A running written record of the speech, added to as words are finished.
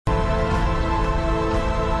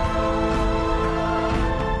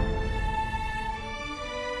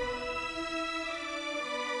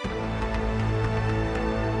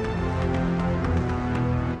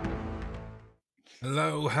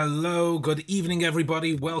Hello, hello. Good evening,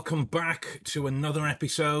 everybody. Welcome back to another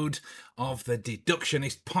episode of the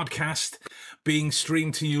Deductionist podcast, being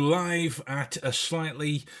streamed to you live at a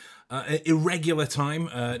slightly irregular time.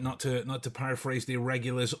 Not to paraphrase the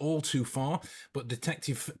irregulars all too far, but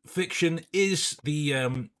detective fiction is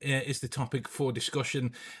the topic for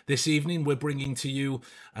discussion this evening. We're bringing to you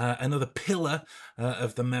another pillar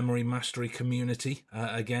of the memory mastery community,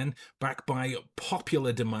 again back by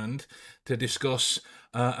popular demand, to discuss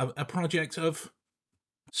a project of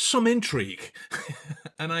some intrigue,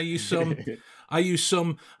 and I use some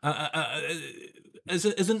as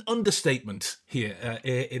an understatement here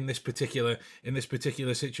in this particular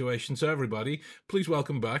situation. So everybody, please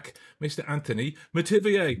welcome back Mr. Anthony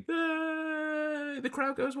Metivier. Yay! The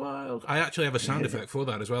crowd goes wild. I actually have a sound effect for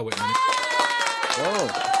that as well. Wait a minute.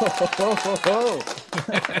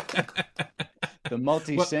 The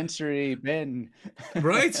multi-sensory Ben.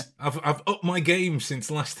 Right? I've upped my game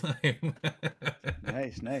since last time.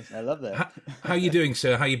 Nice. I love that. How you doing,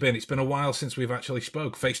 sir? How you been? It's been a while since we've actually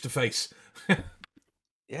spoke face to face.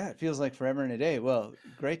 Yeah, it feels like forever and a day. Well,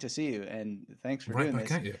 great to see you, and thanks for doing back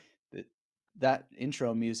this. at you. That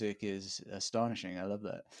intro music is astonishing. I love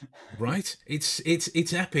that. Right? It's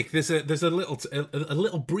epic. There's a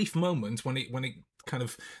little brief moment when it kind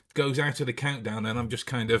of goes out of the countdown, and I'm just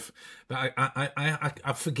kind of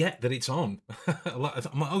I forget that it's on. I'm like,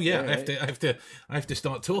 oh yeah, Right. I have to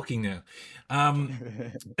start talking now.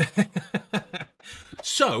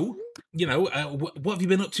 So, what have you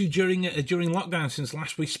been up to during lockdown since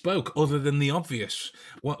last we spoke, other than the obvious?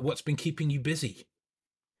 What's been keeping you busy?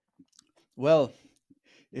 Well,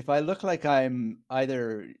 if I look like I'm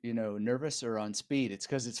either, nervous or on speed, it's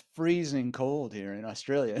because it's freezing cold here in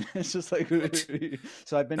Australia. It's just like,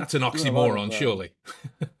 so I've been That's an doing a lot oxymoron, of, surely.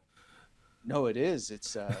 no, it is.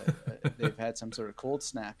 It's, they've had some sort of cold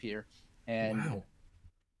snap here. And, Wow.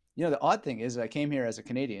 the odd thing is I came here as a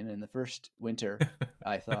Canadian in the first winter.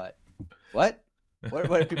 I thought, what? What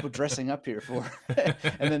are people dressing up here for?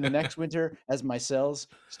 And then the next winter, as my cells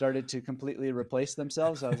started to completely replace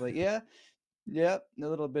themselves, I was like, yeah, a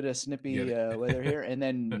little bit of snippy weather here. And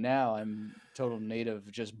then now I'm total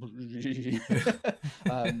native, just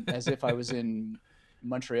as if I was in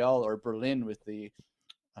Montreal or Berlin with the,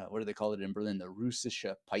 what do they call it in Berlin? The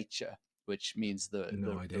Russische Peitsche, which means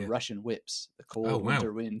the Russian whips, the cold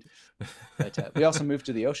winter wind. But we also moved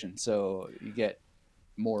to the ocean, so you get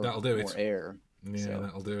more air. Yeah, so,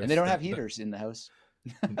 that'll do it. And they don't have heaters in the house.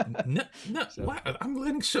 No. So. Wow, I'm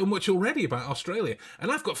learning so much already about Australia,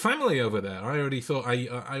 and I've got family over there. I already thought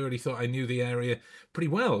I knew the area pretty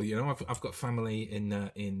well. I've got family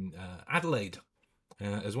in Adelaide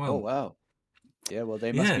as well. Oh wow. Yeah, well,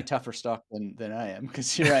 they must be tougher stock than I am,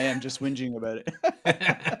 because here I am just whinging about it.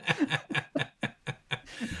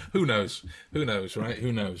 Who knows, right?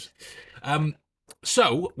 Who knows?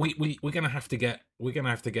 So we're gonna have to get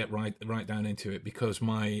right down into it, because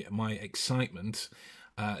my excitement,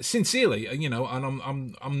 sincerely, and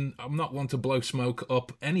I'm not one to blow smoke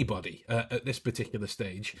up anybody at this particular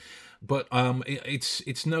stage, but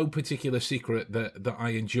it's no particular secret that I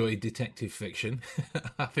enjoy detective fiction.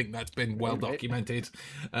 I think that's been well documented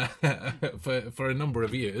for a number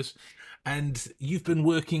of years. And you've been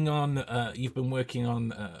working on a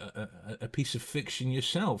piece of fiction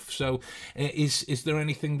yourself. So, is there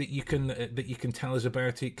anything that you can tell us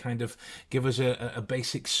about it? Kind of give us a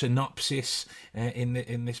basic synopsis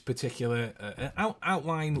in this particular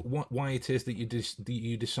outline why it is that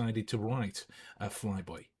you decided to write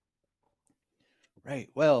Flyboy.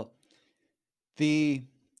 Right. Well, the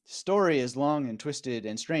story is long and twisted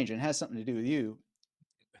and strange and has something to do with you,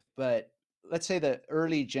 but let's say the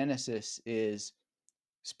early genesis is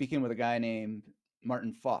speaking with a guy named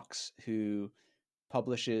Martin Fox, who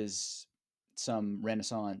publishes some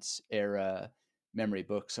Renaissance era memory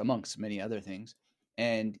books, amongst many other things.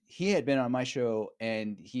 And he had been on my show,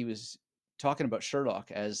 and he was talking about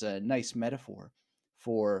Sherlock as a nice metaphor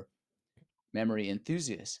for memory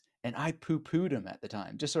enthusiasts. And I poo-pooed him at the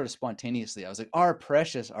time, just sort of spontaneously. I was like, our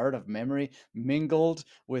precious art of memory mingled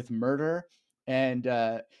with murder. And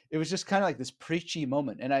it was just kind of like this preachy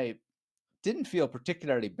moment. And I didn't feel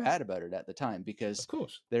particularly bad about it at the time, because Of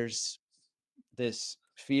course, there's this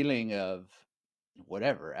feeling of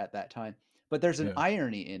whatever at that time. But there's an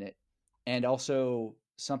irony in it, and also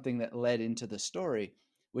something that led into the story,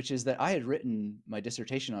 which is that I had written my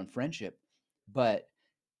dissertation on friendship, but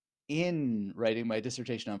in writing my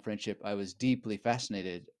dissertation on friendship, I was deeply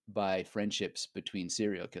fascinated by friendships between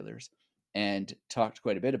serial killers and talked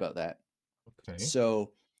quite a bit about that. Okay.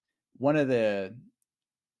 So one of the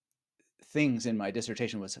things in my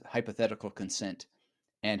dissertation was hypothetical consent,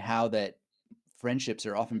 and how that friendships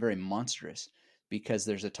are often very monstrous because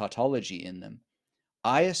there's a tautology in them.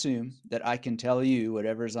 I assume that I can tell you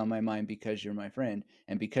whatever's on my mind because you're my friend,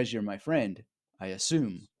 and because you're my friend, I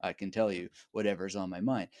assume I can tell you whatever's on my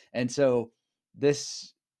mind. And so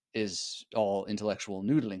this is all intellectual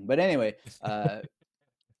noodling. But anyway,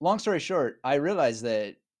 long story short, I realized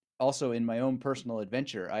that also in my own personal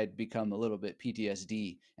adventure, I'd become a little bit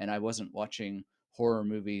PTSD, and I wasn't watching horror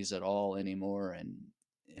movies at all anymore, and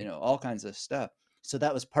all kinds of stuff. So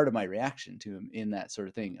that was part of my reaction to him in that sort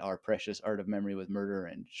of thing. Our precious art of memory with murder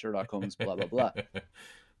and Sherlock Holmes, blah blah blah.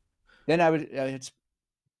 Then I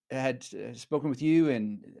had spoken with you,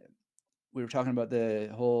 and we were talking about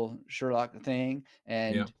the whole Sherlock thing, Yeah.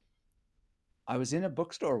 and I was in a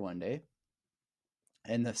bookstore one day,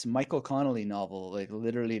 and this Michael Connolly novel like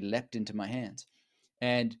literally leapt into my hands.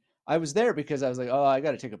 And I was there because I was like, oh, I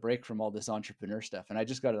got to take a break from all this entrepreneur stuff, and I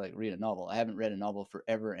just got to like read a novel. I haven't read a novel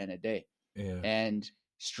forever and a day. Yeah. And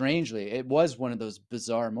strangely, it was one of those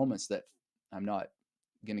bizarre moments that I'm not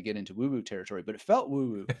going to get into woo woo territory, but it felt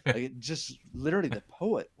woo woo. Like it just literally the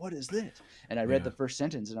poet, what is this? And I read Yeah. the first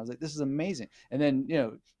sentence and I was like, this is amazing. And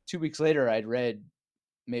then, 2 weeks later, I'd read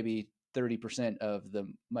maybe 30% of the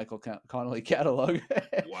Michael Connolly catalog.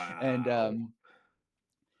 And Wow.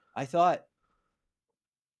 I thought,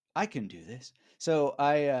 I can do this. So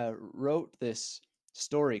I wrote this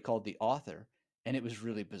story called The Author, and it was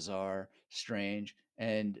really bizarre, strange.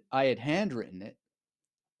 And I had handwritten it,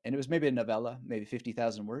 and it was maybe a novella, maybe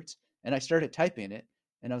 50,000 words. And I started typing it,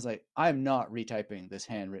 and I was like, I'm not retyping this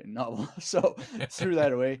handwritten novel. So threw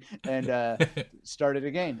that away and started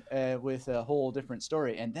again with a whole different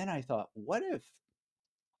story. And then I thought, what if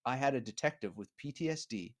I had a detective with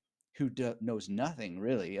PTSD who knows nothing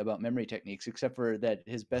really about memory techniques except for that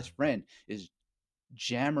his best friend is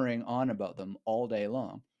jammering on about them all day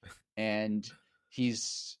long, and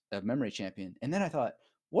he's a memory champion. And then I thought,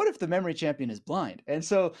 what if the memory champion is blind? And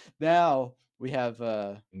so now we have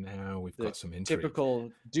Now we've the got some intrigue. typical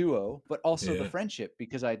duo, but also the Yeah. friendship,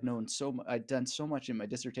 because I'd done so much in my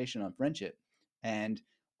dissertation on friendship and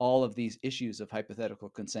all of these issues of hypothetical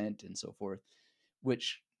consent and so forth,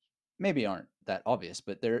 which maybe aren't that obvious,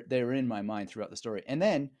 but they're in my mind throughout the story. And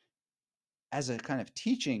then as a kind of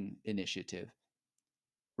teaching initiative,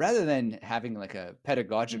 rather than having like a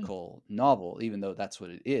pedagogical novel, even though that's what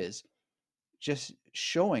it is, just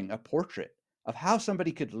showing a portrait of how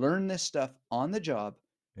somebody could learn this stuff on the job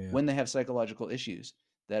Yeah. when they have psychological issues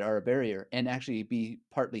that are a barrier and actually be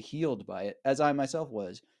partly healed by it, as I myself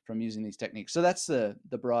was from using these techniques. So that's the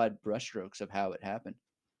broad brushstrokes of how it happened.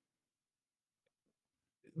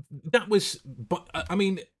 That was, but I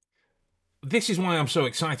mean, this is why I'm so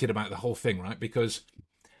excited about the whole thing, right? Because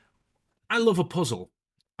I love a puzzle.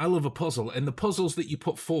 I love a puzzle, and the puzzles that you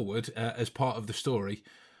put forward as part of the story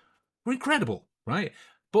were incredible, right?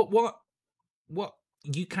 But what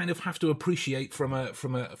you kind of have to appreciate from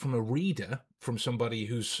a reader, from somebody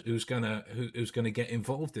who's gonna get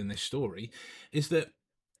involved in this story, is that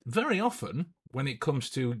very often when it comes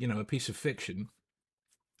to a piece of fiction,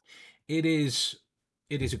 it is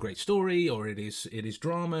a great story, or it is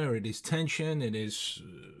drama, or it is tension, it is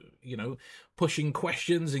pushing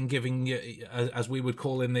questions and giving as we would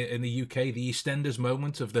call in the UK, the EastEnders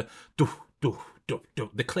moment of the do do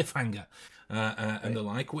the cliffhanger and Right. the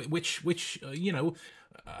like, which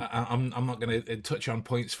I'm not going to touch on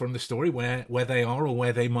points from the story where they are or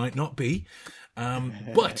where they might not be,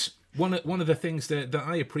 but one of the things that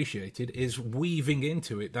I appreciated is weaving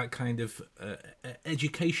into it that kind of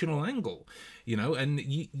educational angle, and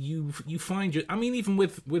you find I mean, even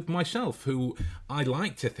with myself, who I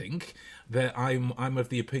like to think that I'm of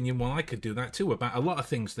the opinion, well, I could do that too about a lot of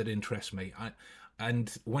things that interest me.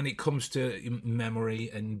 And when it comes to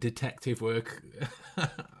memory and detective work,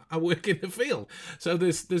 I work in the field, so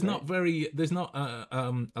there's not Right.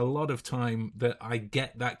 a lot of time that I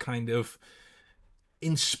get that kind of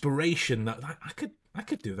inspiration that I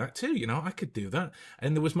could do that too. I could do that.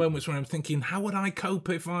 And there was moments where I'm thinking, how would I cope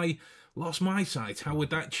if I lost my sight? How would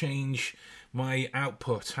that change my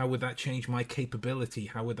output? How would that change my capability?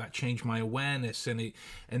 How would that change my awareness? And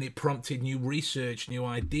it prompted new research, new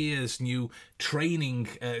ideas, new training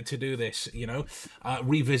to do this.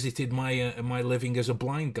 Revisited my living as a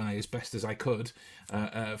blind guy as best as I could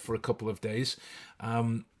for a couple of days.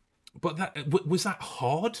 But was that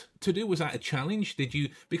hard to do? Was that a challenge? Did you,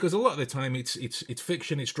 because a lot of the time it's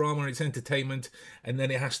fiction, it's drama, it's entertainment, and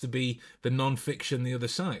then it has to be the non-fiction, the other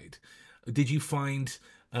side. Did you find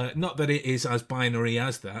not that it is as binary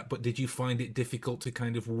as that, but did you find it difficult to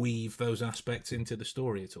kind of weave those aspects into the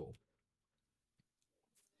story at all?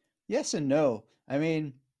 Yes and no. I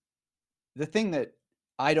mean, the thing that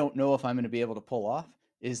I don't know if I'm going to be able to pull off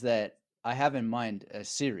is that I have in mind a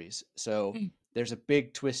series. So Mm. there's a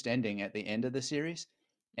big twist ending at the end of the series,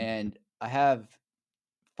 and I have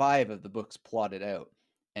 5 of the books plotted out,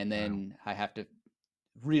 and Wow. then I have to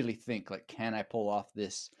really think like, can I pull off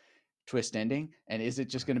this twist ending? And is it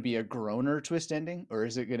just going to be a groaner twist ending, or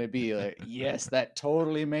is it going to be like, yes, that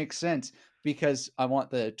totally makes sense? Because I want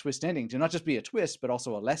the twist ending to not just be a twist, but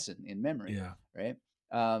also a lesson in memory, Yeah. right?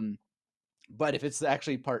 But if it's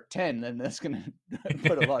actually part 10, then that's going to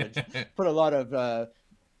put a lot of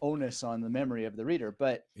onus on the memory of the reader.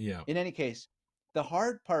 But Yeah. in any case, the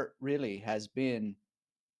hard part really has been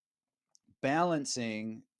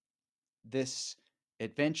balancing this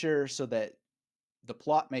adventure so that the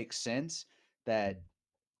plot makes sense, that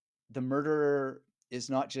the murderer is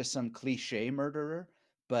not just some cliche murderer,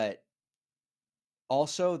 but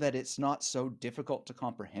also that it's not so difficult to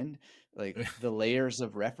comprehend, like the layers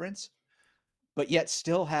of reference, but yet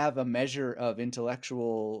still have a measure of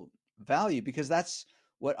intellectual value, because that's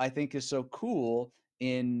what I think is so cool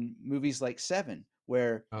in movies like Seven,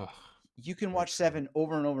 where Oh, you can watch excellent. Seven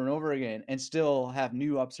over and over and over again and still have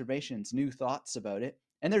new observations, new thoughts about it.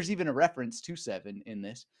 And there's even a reference to Seven in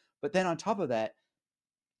this. But then on top of that,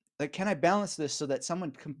 like, can I balance this so that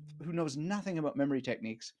someone who knows nothing about memory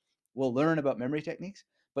techniques will learn about memory techniques,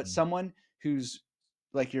 but Mm. someone who's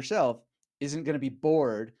like yourself isn't going to be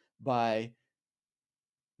bored by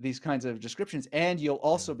these kinds of descriptions, and you'll Yeah.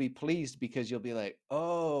 also be pleased because you'll be like,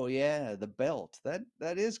 oh yeah, the belt, that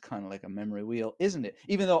is kind of like a memory wheel, isn't it?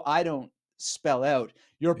 Even though I don't spell out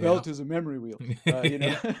your Yeah. belt is a memory wheel,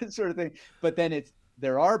 Yeah. sort of thing. But then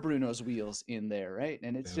there are Bruno's wheels in there, right?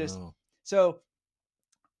 And it's just Oh. so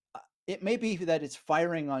it may be that it's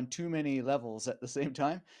firing on too many levels at the same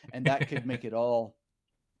time, and that could make it all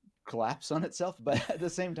collapse on itself. But at the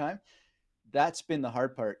same time, that's been the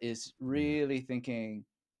hard part, is Yeah. really thinking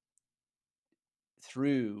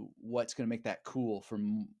through what's going to make that cool for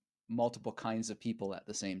multiple kinds of people at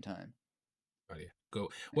the same time. Oh, yeah. Go.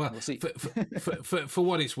 Well, We'll see. for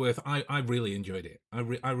what it's worth, I really enjoyed it. I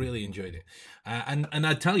really enjoyed it, and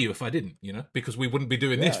I'd tell you if I didn't, because we wouldn't be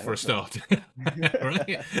doing this Yeah, I for a hope so. start,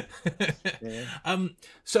 right? Yeah.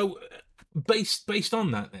 So based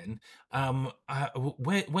on that, then,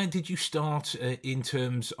 where did you start in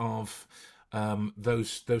terms of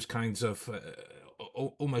those kinds of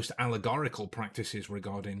almost allegorical practices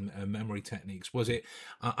regarding memory techniques? Was it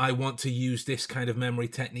I want to use this kind of memory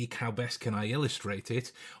technique, how best can I illustrate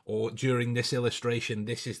it, or during this illustration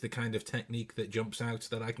this is the kind of technique that jumps out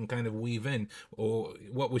that I can kind of weave in, or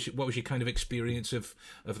what was your kind of experience of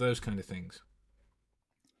those kind of things?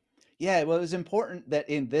 Yeah, well, it was important that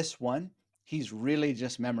in this one, he's really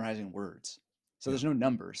just memorizing words. So Yeah. there's no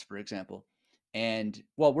numbers, for example. And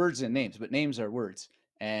well, words and names, but names are words.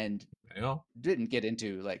 And Yeah. didn't get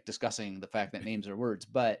into like discussing the fact that names are words,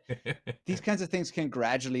 but these kinds of things can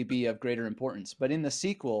gradually be of greater importance. But in the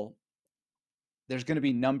sequel, there's going to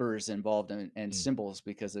be numbers involved and Mm. symbols,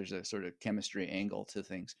 because there's a sort of chemistry angle to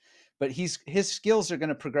things. But his skills are going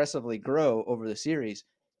to progressively grow over the series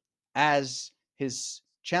as his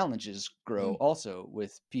challenges grow, Mm. also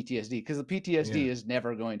with PTSD, because the PTSD Yeah. is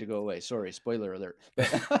never going to go away. Sorry, spoiler alert.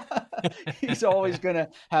 But he's always going to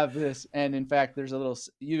have this. And in fact, there's a little,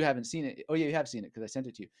 you haven't seen it. Oh yeah, you have seen it because I sent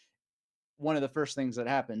it to you. One of the first things that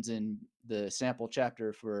happens in the sample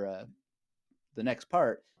chapter for the next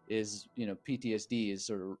part is, PTSD is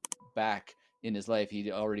sort of back in his life.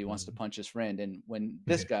 He already wants to Mm. punch his friend, and when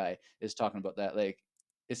this Yeah. guy is talking about that, like,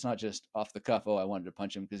 it's not just off the cuff, oh, I wanted to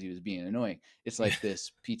punch him because he was being annoying. It's Yeah. like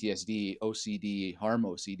this PTSD, OCD, harm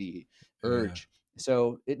OCD Yeah. urge.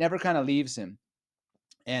 So it never kind of leaves him.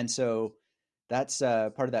 And so that's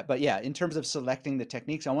part of that. But yeah, in terms of selecting the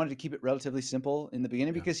techniques, I wanted to keep it relatively simple in the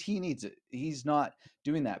beginning Yeah. because he needs it. He's not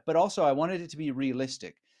doing that. But also, I wanted it to be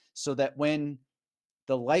realistic so that when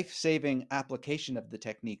the life-saving application of the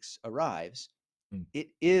techniques arrives, Mm.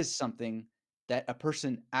 it is something that a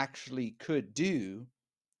person actually could do.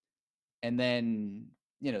 And then,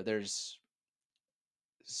 there's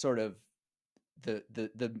sort of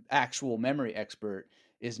the actual memory expert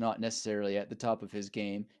is not necessarily at the top of his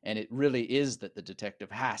game, and it really is that the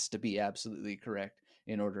detective has to be absolutely correct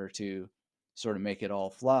in order to sort of make it all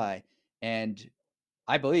fly. And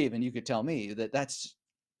I believe, and you could tell me, that that's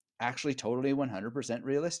actually totally 100%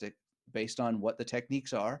 realistic based on what the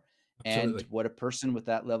techniques are and Absolutely. what a person with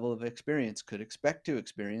that level of experience could expect to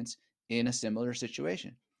experience in a similar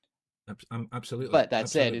situation. Absolutely. But that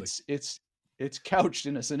said, Absolutely. it's couched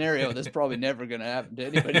in a scenario that's probably never going to happen to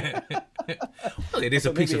anybody. Well, it is a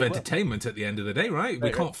Although piece maybe of it will. entertainment at the end of the day, right? We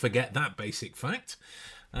Right, right. can't forget that basic fact.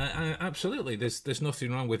 Absolutely. There's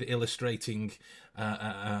nothing wrong with illustrating,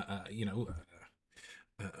 you know,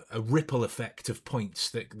 a ripple effect of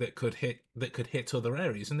points that could hit other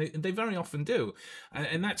areas, and they very often do,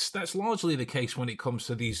 and that's largely the case when it comes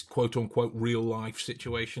to these quote unquote real life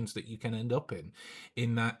situations that you can end up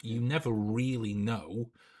in that Yeah. you never really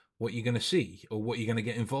know what you're going to see or what you're going to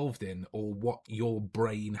get involved in or what your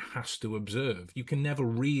brain has to observe. You can never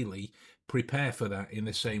really prepare for that in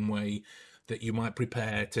the same way that you might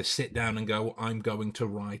prepare to sit down and go, I'm going to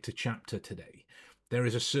write a chapter today. There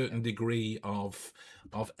is a Yeah. certain degree of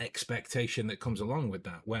expectation that comes along with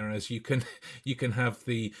that, whereas you can have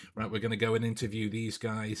the right, we're going to go and interview these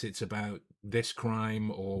guys, it's about this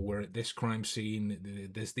crime, or we're at this crime scene,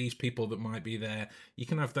 there's these people that might be there. You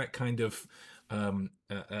can have that kind of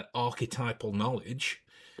archetypal knowledge,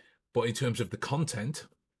 but in terms of the content,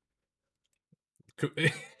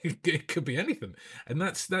 it could be anything, and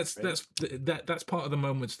Right. that's part of the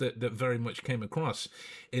moments that very much came across,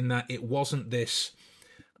 in that it wasn't this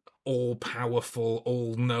all powerful,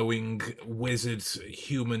 all knowing wizard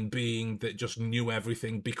human being that just knew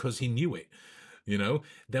everything because he knew it. You know,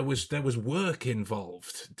 there was work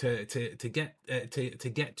involved to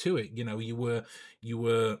get to it. You know, you were you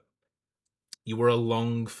were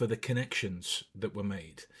along for the connections that were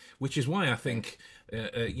made, which is why I Right. think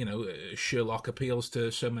Sherlock appeals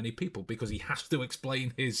to so many people, because he has to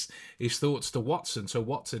explain his thoughts to Watson. So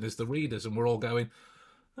Watson is the readers, and we're all going,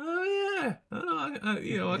 oh yeah,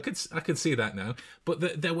 I could see that now.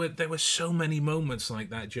 But there were so many moments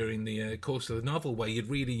like that during the course of the novel where you'd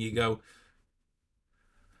read and you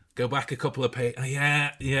go back a couple of pages. Oh,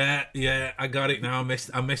 yeah, I got it now.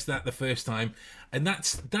 I missed that the first time, and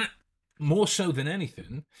that more so than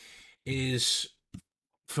anything is,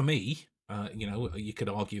 for me. You could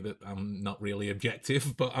argue that I'm not really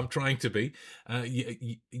objective, but I'm trying to be.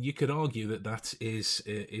 You could argue that that is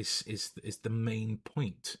the main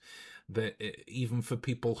point. That even for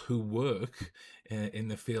people who work in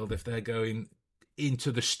the field, if they're going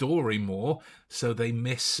into the story more, so they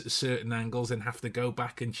miss certain angles and have to go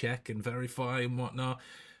back and check and verify and whatnot,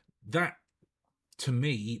 that to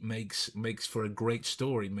me makes for a great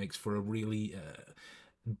story, makes for a really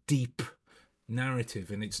deep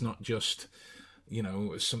narrative, and it's not just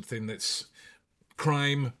something that's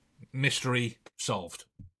crime, mystery, solved.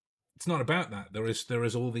 It's not about that. There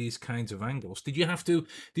is all these kinds of angles. Did you have to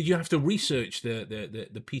research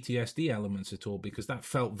the PTSD elements at all, because that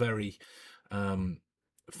um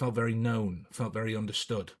felt very known, felt very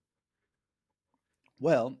understood.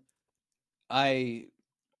 Well, I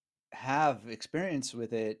have experience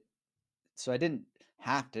with it, so I didn't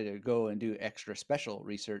have to go and do extra special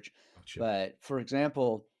research. Gotcha. But for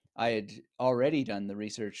example, I had already done the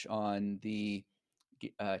research on the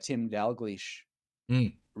Tim Dalgleish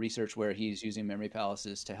Mm, research where he's using memory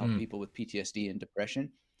palaces to help mm. people with PTSD and depression.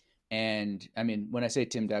 And I mean, when I say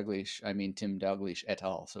Tim Dalgleish, I mean Tim Dalgleish et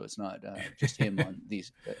al. So it's not just him on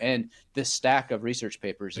these. And this stack of research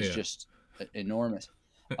papers is Yeah. just enormous.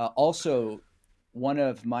 Also, one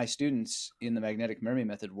of my students in the magnetic memory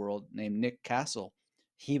method world named Nick Castle,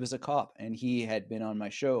 he was a cop and he had been on my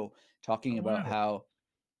show talking Oh, about wow. how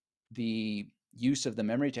the use of the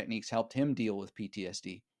memory techniques helped him deal with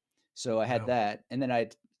PTSD. So I had Wow. that, and then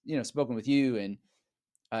I'd spoken with you, and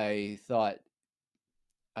I thought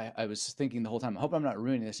I was thinking the whole time, I hope I'm not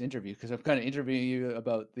ruining this interview because I'm kind of interviewing you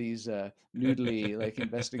about these noodly, like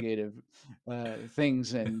investigative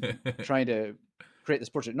things and trying to create this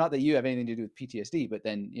portrait. Not that you have anything to do with PTSD, but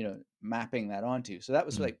then, mapping that onto. So that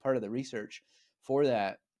was Mm, like part of the research for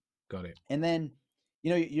that. got it. And then,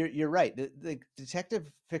 you're right. The detective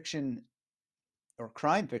fiction or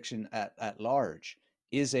crime fiction at large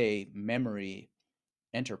is a memory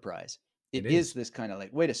enterprise. It It is is. this kind of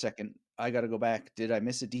like, wait a second, I got to go back. Did I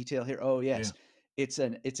miss a detail here? Oh Yeah. yes. It's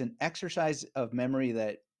an exercise of memory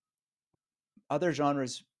that other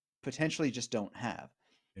genres potentially just don't have.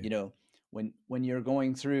 Yeah. You know, when you're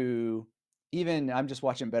going through, even I'm just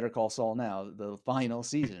watching Better Call Saul now, the final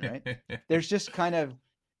season, right? There's just kind of,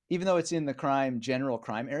 even though it's in the general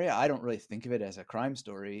crime area, I don't really think of it as a crime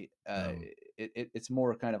story. No. It's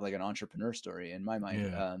more kind of like an entrepreneur story in my mind.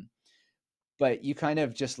 Yeah. But you kind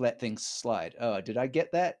of just let things slide. Oh, did I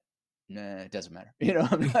get that? Nah, it doesn't matter.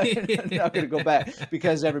 I'm not going to go back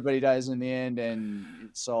because everybody dies in the end,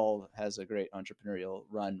 and Saul has a great entrepreneurial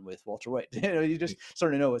run with Walter White. You just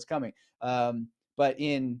sort of know what's coming. But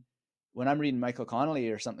when I'm reading Michael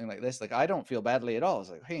Connolly or something like this, like I don't feel badly at all.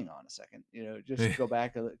 It's like, hang on a second, just go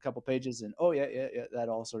back a couple pages, and oh yeah, that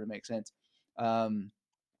all sort of makes sense. Um,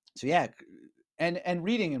 so yeah, and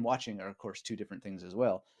reading and watching are of course two different things as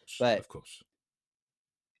well. But Of course.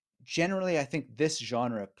 generally, I think this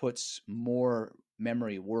genre puts more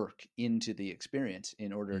memory work into the experience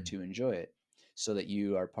in order Mm. to enjoy it, so that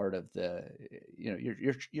you are part of the,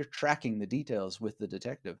 you're tracking the details with the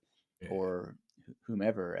detective Yeah. or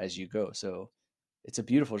whomever as you go. So it's a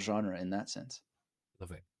beautiful genre in that sense.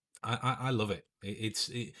 Love it. I love it.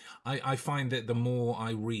 I find that the more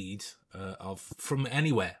I read of from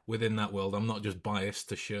anywhere within that world, I'm not just biased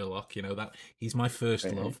to Sherlock. You know that he's my first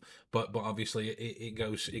Right, right. love, but obviously it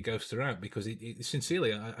goes throughout because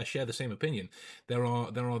sincerely I share the same opinion. There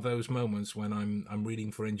are those moments when I'm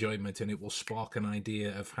reading for enjoyment and it will spark an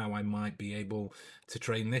idea of how I might be able to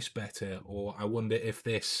train this better, or I wonder if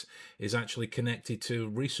this is actually connected to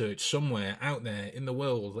research somewhere out there in the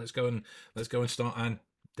world. Let's go and start and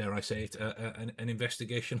dare I say it, an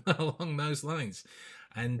investigation along those lines.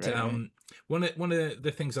 And Right, right. one of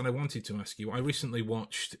the things that I wanted to ask you, I recently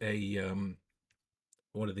watched a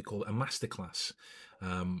what do they call it, a masterclass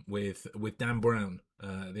with Dan Brown,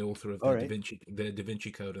 the author of All right. the Da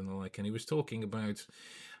Vinci Code and the like, and he was talking about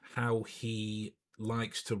how he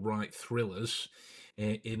likes to write thrillers.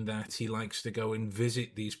 In that he likes to go and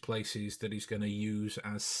visit these places that he's going to use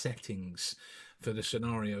as settings for the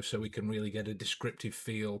scenario, so we can really get a descriptive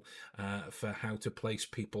feel for how to place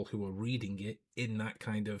people who are reading it in that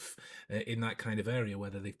kind of area,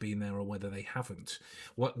 whether they've been there or whether they haven't.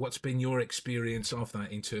 What's been your experience of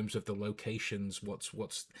that in terms of the locations?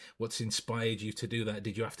 What's inspired you to do that?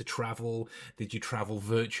 Did you have to travel? Did you travel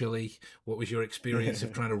virtually? What was your experience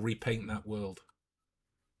of trying to repaint that world?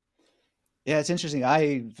 Yeah, it's interesting.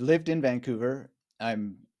 I lived in Vancouver. I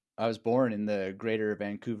was born in the greater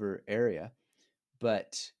Vancouver area,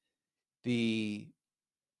 but the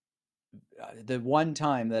the one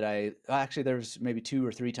time that I actually, there was maybe two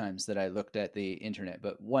or three times that I looked at the internet,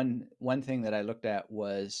 but one thing that I looked at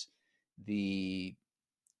was the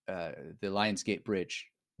the Lionsgate Bridge,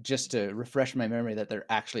 just to refresh my memory that there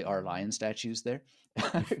actually are lion statues there,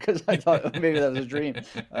 because I thought maybe that was a dream.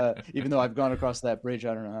 Even though I've gone across that bridge,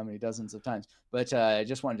 I don't know how many dozens of times, but I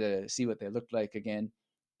just wanted to see what they looked like again.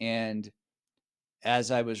 And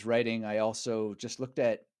as I was writing, I also just looked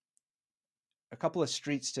at a couple of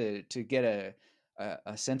streets to get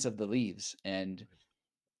a sense of the leaves and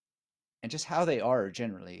just how they are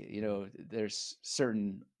generally. There's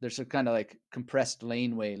a kind of like compressed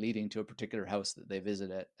laneway leading to a particular house that they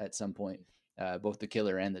visit at some point, both the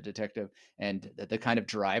killer and the detective, and the kind of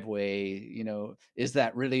driveway, is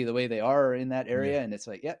that really the way they are in that Yeah, area? And it's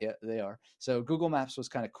like, yeah, yeah, they are. So Google Maps was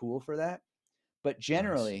kind of cool for that. But nice.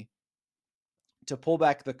 generally, to pull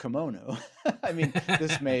back the kimono, I mean,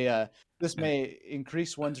 this may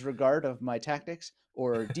increase one's regard of my tactics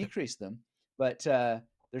or decrease them, but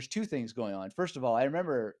there's two things going on. First of all, I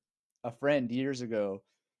remember a friend years ago.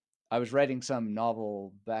 I was writing some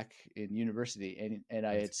novel back in university, and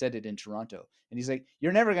I Right. had said it in Toronto. And he's like,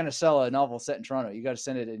 "You're never going to sell a novel set in Toronto. You got to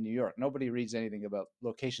send it in New York. Nobody reads anything about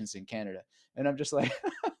locations in Canada." And I'm just like,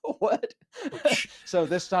 "What?" So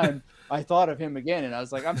this time I thought of him again, and I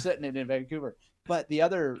was like, "I'm setting it in Vancouver." But the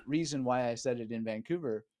other reason why I said it in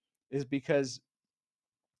Vancouver is because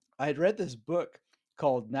I had read this book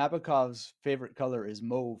called Nabokov's Favorite Color is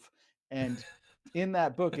Mauve. And in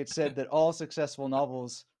that book, it said that all successful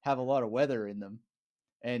novels have a lot of weather in them.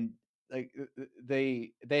 And like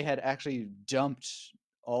they had actually dumped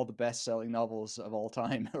all the best-selling novels of all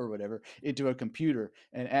time or whatever into a computer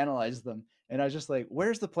and analyzed them. And I was just like,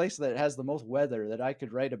 where's the place that has the most weather that I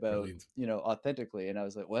could write about, Brilliant. authentically? And I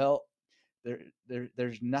was like, well,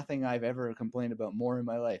 there's nothing I've ever complained about more in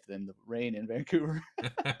my life than the rain in Vancouver,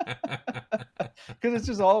 because it's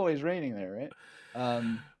just always raining there,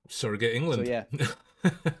 right? Surrogate So England. yeah.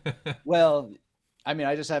 Well, I mean,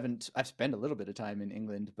 I just haven't. I've spent a little bit of time in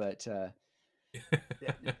England, but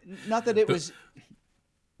not that it But was.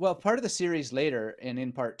 Well, part of the series later, and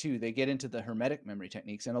in part two, they get into the hermetic memory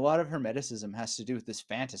techniques, and a lot of hermeticism has to do with this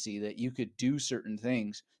fantasy that you could do certain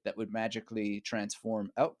things that would magically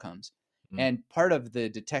transform outcomes. mm, And part of the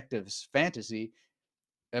detective's fantasy,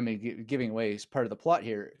 I mean, giving away is part of the plot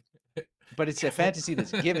here, but it's a careful. fantasy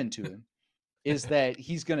that's given to him, is that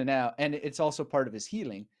he's going to now, and it's also part of his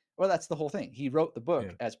healing. Well, that's the whole thing. He wrote the book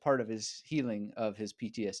Yeah, as part of his healing of his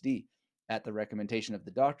PTSD at the recommendation of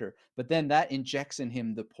the doctor. But then that injects in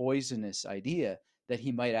him the poisonous idea that he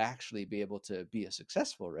might actually be able to be a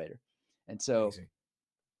successful writer. And so amazing.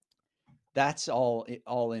 that's all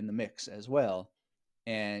in the mix as well.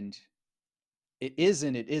 And it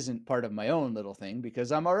isn't part of my own little thing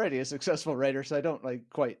because I'm already a successful writer, so I don't like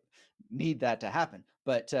quite need that to happen.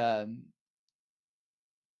 But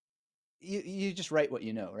you just write what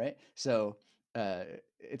you know, right? So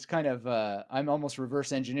it's kind of I'm almost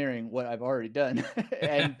reverse engineering what I've already done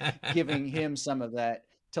and giving him some of that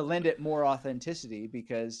to lend it more authenticity,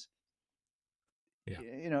 because Yeah.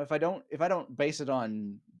 if I don't base it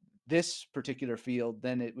on this particular field,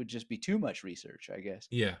 then it would just be too much research, I guess.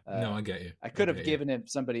 Yeah. No, I get you. I I could have get you. given him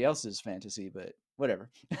somebody else's fantasy, but whatever.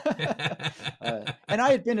 And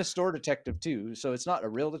I had been a store detective too, so it's not a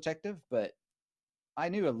real detective, but I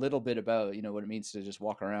knew a little bit about, what it means to just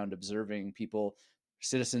walk around observing people,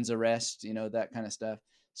 citizens arrest, that kind of stuff.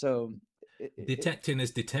 So Detecting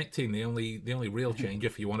is detecting. The only real change,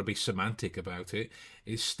 if you want to be semantic about it,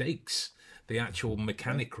 is stakes. The actual right.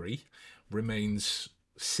 mechanicry remains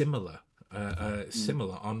similar. Mm.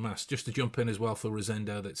 Similar en masse. Just to jump in as well for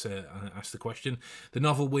Rosendo, that's asked the question. The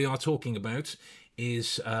novel we are talking about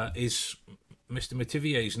is Mr.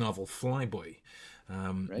 Metivier's novel Flyboy,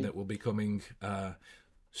 Right. that will be coming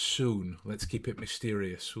soon. Let's keep it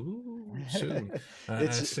mysterious. Ooh, soon,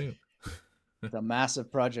 It's soon. a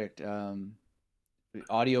massive project.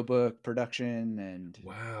 Audiobook production and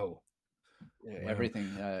Wow, wow. everything,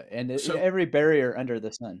 and So every barrier under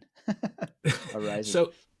the sun arises.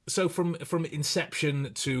 so so from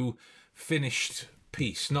inception to finished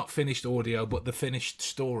piece, not finished audio, but the finished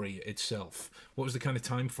story itself. What was the kind of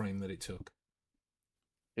time frame that it took?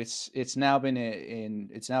 It's now been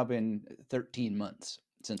it's now been 13 months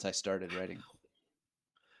since I started writing,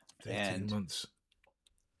 13 and months.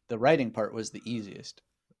 the writing part was the easiest,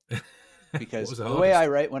 What because was the the way I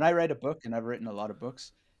hardest? write, when I write a book, and I've written a lot of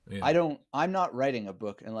books, Yeah. I'm not writing a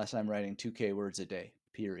book unless I'm writing 2K words a day,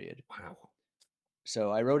 period. Wow.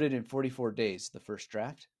 So I wrote it in 44 days, the first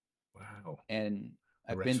draft, Wow. and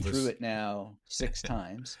The I've rest been of through us it now 6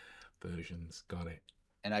 times, versions got it.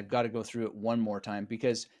 and I've got to go through it one more time,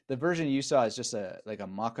 because the version you saw is just a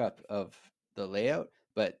mock-up of the layout,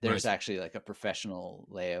 but there's Right. actually like a professional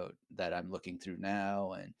layout that I'm looking through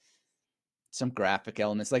now, and some graphic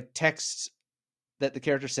elements like texts that the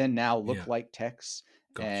characters send now Yeah. look like texts,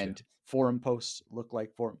 Gotcha. and forum posts look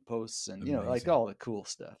like forum posts, and like Amazing. all the cool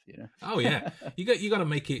stuff. Oh yeah, you got to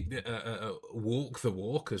make it walk the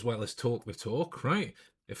walk as well as talk the talk, right?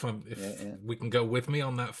 Yeah, If yeah. we can go with me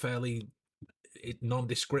on that fairly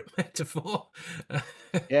nondescript metaphor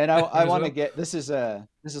Yeah, and I as want to well. get this is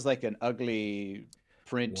like an ugly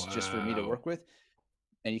print just for me to Wow. work with,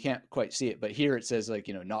 and you can't quite see it, but here it says, like,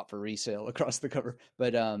 not for resale across the cover.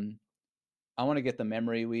 But I want to get the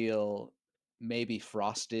memory wheel maybe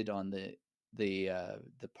frosted on the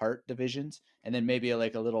part divisions, and then maybe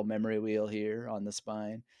like a little memory wheel here on the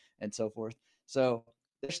spine and so forth. So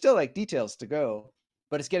there's still like details to go,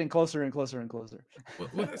 but it's getting closer and closer and closer.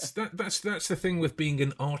 Well, that's the thing with being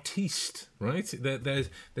an artiste, right?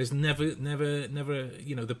 There's never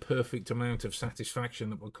the perfect amount of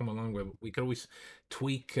satisfaction that will come along with it. We can always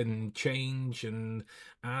tweak and change and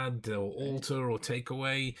add or Right. alter or take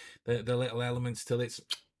away the little elements till it's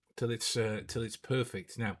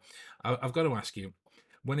perfect. Now, I've got to ask you,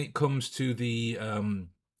 when it comes to the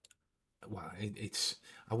well, it's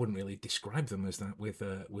I wouldn't really describe them as that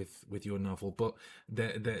with your novel, but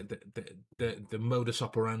the modus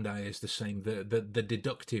operandi is the same. The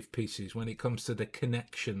deductive pieces when it comes to the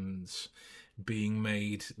connections being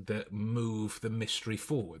made that move the mystery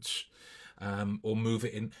forwards, or move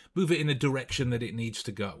it in a direction that it needs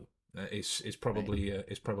to go. Is Right.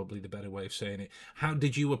 probably the better way of saying it. How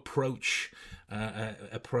did you approach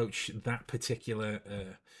that particular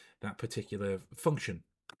function?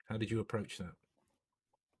 How did you approach that?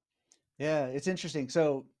 Yeah, it's interesting.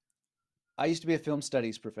 So I used to be a film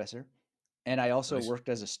studies professor, and I also Nice, worked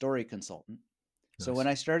as a story consultant. So when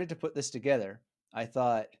nice. I started to put this together, I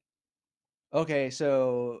thought, okay,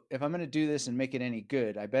 so if I'm going to do this and make it any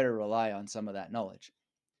good, I better rely on some of that knowledge.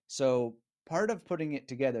 So part of putting it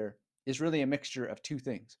together is really a mixture of two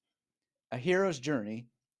things. A hero's journey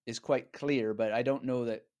is quite clear, but I don't know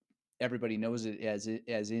that everybody knows it as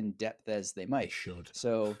in depth as they They might. should.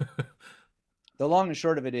 So the long and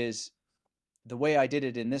short of it is, the way I did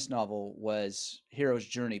it in this novel was hero's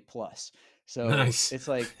journey plus. So Nice. it's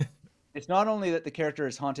like, it's not only that the character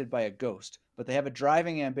is haunted by a ghost, but they have a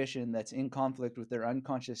driving ambition that's in conflict with their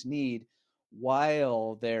unconscious need,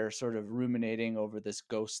 while they're sort of ruminating over this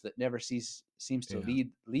ghost that never seems to Yeah.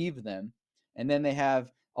 leave them. And then they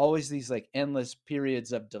have always these like endless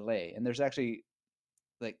periods of delay. And there's actually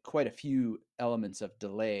like quite a few elements of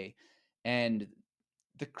delay, and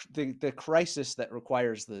the crisis that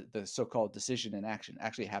requires the so-called decision and action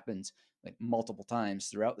actually happens like multiple times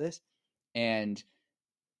throughout this, and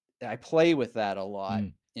I play with that a lot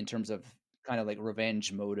Mm. in terms of kind of like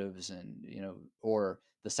revenge motives, and or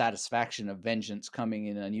the satisfaction of vengeance coming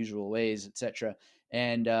in unusual ways, etc.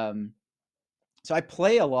 And So I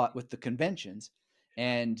play a lot with the conventions,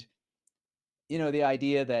 and the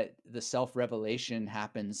idea that the self-revelation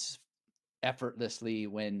happens effortlessly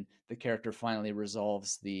when the character finally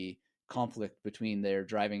resolves the conflict between their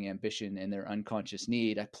driving ambition and their unconscious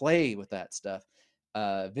need. I play with that stuff.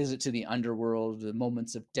 Visit to the underworld, the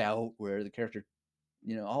moments of doubt where the character,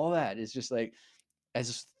 all that is just like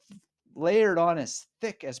as layered on as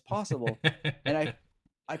thick as possible. And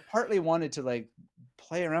I partly wanted to like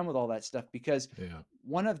play around with all that stuff because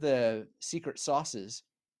one of the secret sauces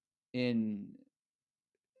in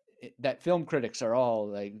that film critics are all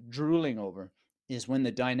like drooling over is when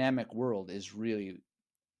the dynamic world is really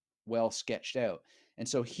well sketched out. And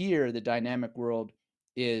so here the dynamic world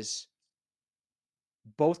is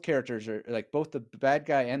both characters are like both the bad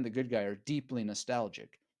guy and the good guy are deeply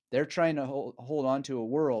nostalgic. They're trying to hold on to a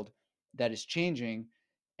world that is changing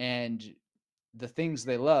and the things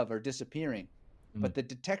they love are disappearing. But the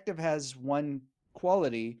detective has one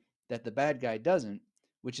quality that the bad guy doesn't,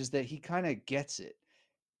 which is that he kind of gets it.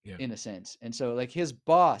 Yeah. In a sense. And so like his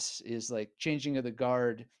boss is like changing of the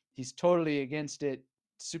guard. He's totally against it,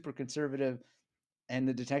 super conservative. And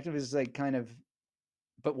the detective is like kind of,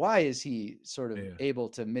 but why is he sort of able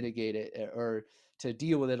to mitigate it or to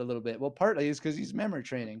deal with it a little bit? Well, partly is because he's memory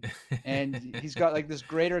training and he's got like this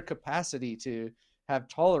greater capacity to have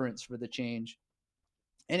tolerance for the change.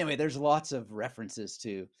 Anyway, there's lots of references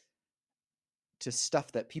to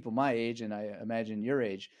stuff that people my age, and I imagine your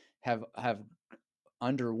age, have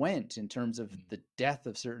underwent in terms of the death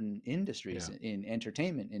of certain industries in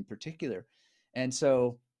entertainment in particular. And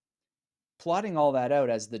so plotting all that out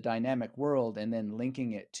as the dynamic world and then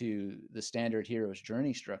linking it to the standard hero's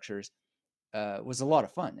journey structures was a lot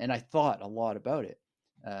of fun. And I thought a lot about it.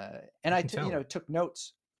 And I took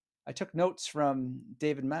notes. I took notes from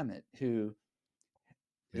David Mamet, who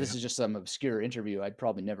this is just some obscure interview I'd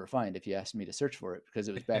probably never find if you asked me to search for it because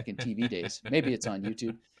it was back in TV days. Maybe it's on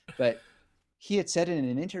YouTube, but he had said in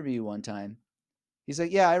an interview one time, he's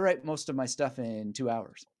like, yeah, I write most of my stuff in 2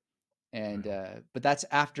 hours. And, but that's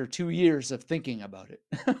after 2 years of thinking about it.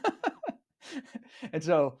 And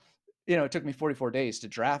so, it took me 44 days to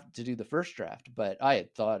do the first draft, but I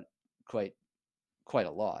had thought quite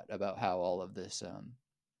a lot about how all of this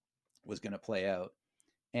was going to play out.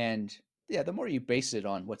 And yeah, the more you base it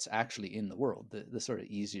on what's actually in the world, the sort of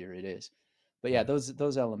easier it is. But yeah,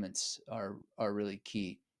 those elements are really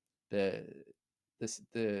key. The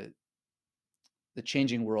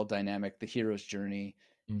changing world dynamic, the hero's journey,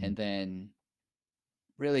 and then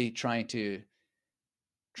really trying to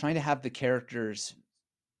have the characters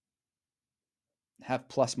have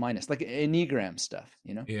plus minus, like Enneagram stuff,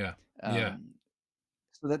 so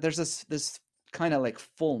that there's this kind of like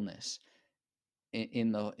fullness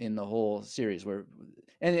in the whole series where,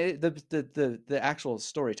 and the actual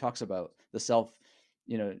story talks about the self,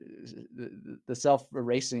 the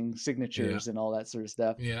self-erasing signatures and all that sort of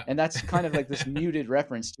stuff. Yeah. And that's kind of like this muted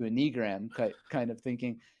reference to Enneagram kind of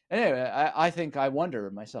thinking. Anyway, I think I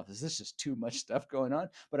wonder myself, is this just too much stuff going on?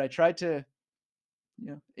 But I tried to,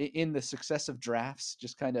 in the successive drafts,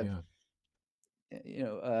 just kind of,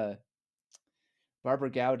 Barbara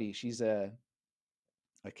Gowdy, she's a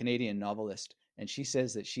Canadian novelist, and she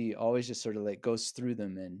says that she always just sort of like goes through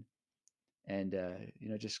them and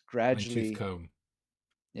just gradually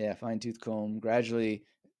fine-tooth comb, gradually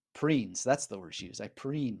preens. That's the word she used. I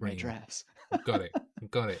preen my drafts. Got it.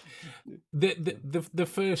 The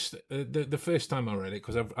first time I read it,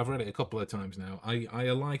 because I've read it a couple of times now. I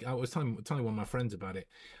was telling one of my friends about it.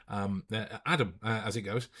 Adam, as it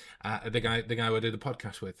goes, the guy who I did the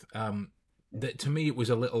podcast with. That to me it was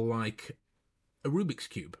a little like a Rubik's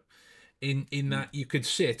cube, in that you could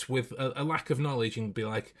sit with a lack of knowledge and be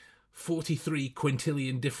like, 43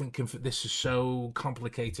 quintillion different this is so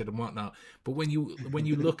complicated and whatnot. But when you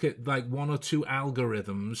look at like one or two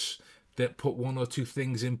algorithms that put one or two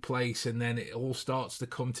things in place, and then it all starts to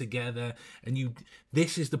come together, and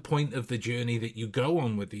this is the point of the journey that you go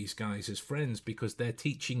on with these guys as friends, because they're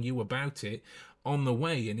teaching you about it on the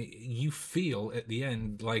way, and you feel at the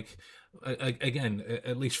end like, again,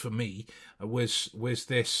 at least for me, was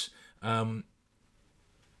this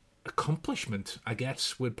accomplishment, I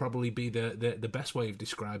guess, would probably be the best way of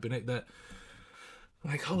describing it. That,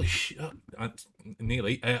 like, holy shit,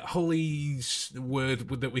 nearly holy word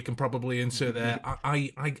that we can probably insert there.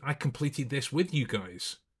 I completed this with you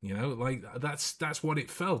guys. Like that's what it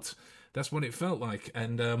felt. That's what it felt like.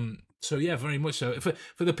 And so yeah, very much so.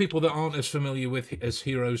 For the people that aren't as familiar with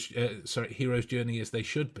Hero's Journey as they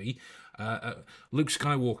should be, Luke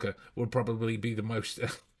Skywalker would probably be the most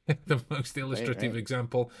the most illustrative right.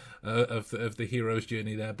 example of the hero's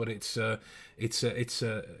journey there. But it's a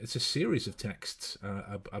series of texts,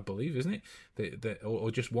 I believe, isn't it?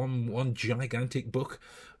 Or just one gigantic book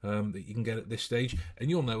that you can get at this stage. And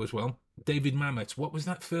you'll know as well, David Mamet. What was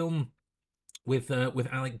that film with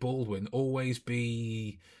Alec Baldwin? Selling,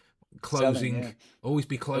 Closing, yeah. always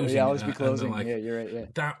be Yeah, closing, always be and the closing. like. Yeah, you're right. Yeah.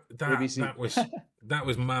 That ABC. was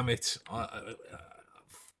Mamet Yeah,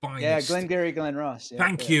 finest. Glengarry Glen Ross. Yeah,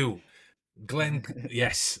 Thank yeah. you, Glenn.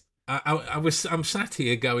 Yes, I'm sat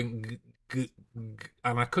here going, and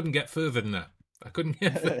I couldn't get further than that. I couldn't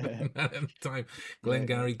get further than that at the time. Yeah, yeah.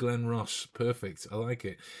 Glengarry Glen Ross, perfect. I like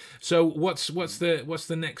it. So what's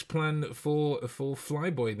the next plan for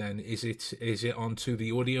Flyboy then? Is it onto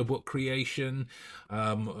the audiobook creation?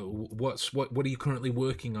 What are you currently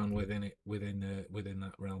working on within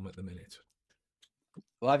that realm at the minute?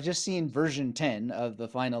 Well, I've just seen version 10 of the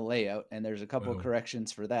final layout, and there's a couple of Well,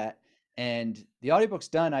 corrections for that. And the audiobook's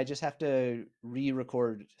done. I just have to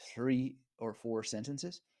re-record 3 or 4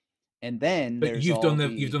 sentences. And then but there's you've done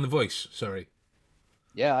the voice. Sorry,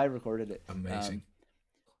 yeah, I recorded it. amazing.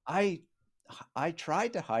 I I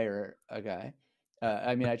tried to hire a guy.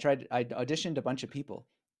 I auditioned a bunch of people,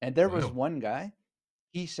 and there was Wow, one guy.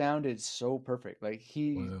 He sounded so perfect. Like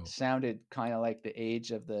he wow, sounded kind of like the age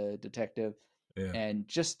of the detective, yeah. and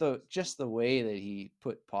just the way that he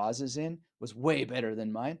put pauses in was way better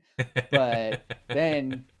than mine. But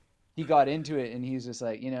then he got into it, and he's just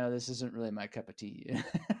like, this isn't really my cup of tea.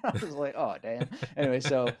 I was like, oh damn. Anyway,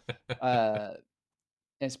 so uh,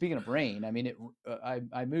 and speaking of rain, I mean,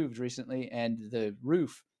 I moved recently, and the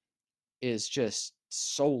roof is just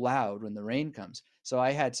so loud when the rain comes. So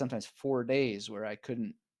I had sometimes 4 days where I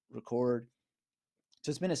couldn't record. So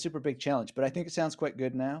it's been a super big challenge, but I think it sounds quite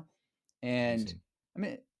good now. And Amazing. I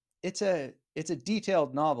mean, it's a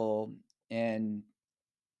detailed novel, and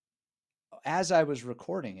as I was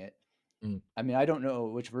recording it, Mm. I mean, I don't know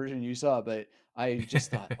which version you saw, but I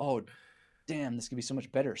just thought, oh, damn, this could be so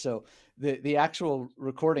much better. So the actual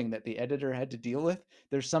recording that the editor had to deal with,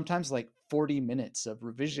 there's sometimes like 40 minutes of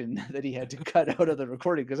revision that he had to cut out of the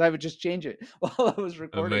recording because I would just change it while I was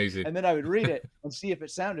recording, Amazing. and then I would read it and see if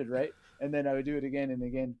it sounded right, and then I would do it again and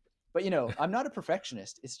again. But I'm not a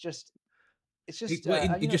perfectionist. It's just It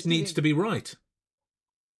just needs Stephen. to be right.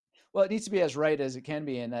 Well, it needs to be as right as it can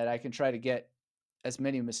be, and that I can try to get as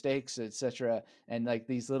many mistakes, etc., and like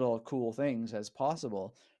these little cool things as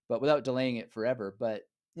possible, but without delaying it forever. But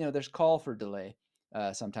there's call for delay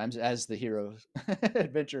sometimes, as the hero's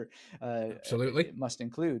adventure Absolutely. must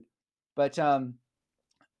include. But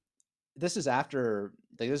this is after,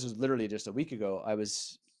 like, this was literally just a week ago. I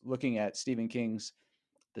was looking at Stephen King's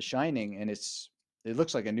The Shining, and it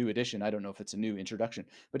looks like a new edition. I don't know if it's a new introduction,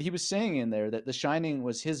 but he was saying in there that The Shining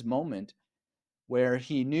was his moment where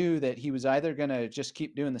he knew that he was either going to just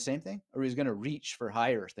keep doing the same thing or he was going to reach for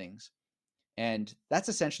higher things. And that's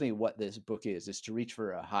essentially what this book is to reach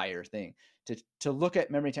for a higher thing, to look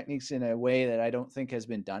at memory techniques in a way that I don't think has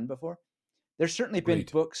been done before. There's certainly been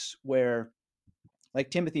Agreed. books where,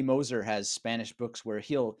 like, Timothy Moser has Spanish books where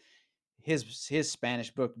his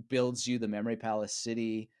Spanish book builds you the memory palace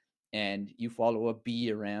city, and you follow a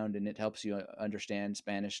bee around, and it helps you understand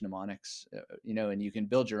Spanish mnemonics, and you can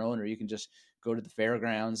build your own, or you can just go to the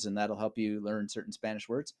fairgrounds and that'll help you learn certain Spanish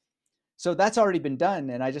words. So that's already been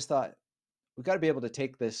done. And I just thought we've got to be able to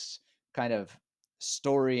take this kind of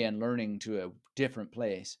story and learning to a different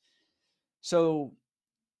place. So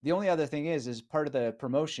the only other thing is part of the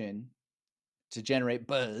promotion to generate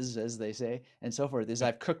buzz, as they say, and so forth, is Yep.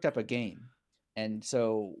 I've cooked up a game. And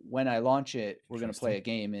so when I launch it, we're going to play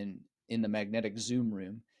Interesting. a game in the magnetic Zoom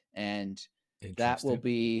room, and that will Interesting.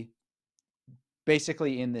 be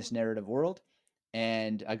basically in this narrative world.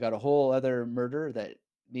 And I got a whole other murder that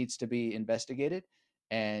needs to be investigated,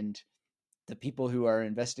 and the people who are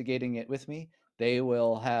investigating it with me, they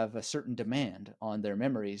will have a certain demand on their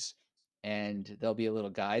memories, and there'll be a little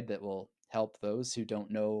guide that will help those who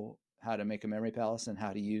don't know how to make a memory palace and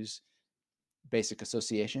how to use basic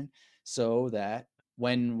association, so that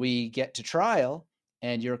when we get to trial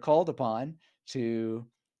and you're called upon to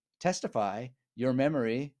testify, your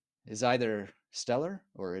memory is either stellar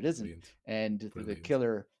or it isn't, Brilliant. and the Brilliant.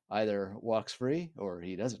 killer either walks free or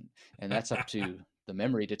he doesn't, and that's up to the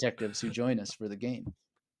memory detectives who join us for the game.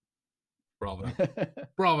 Bravo.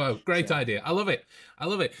 Bravo. Great So idea. I love it. I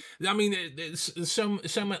love it. I mean, it's some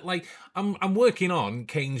like I'm working on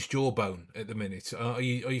Kane's Jawbone at the minute. Are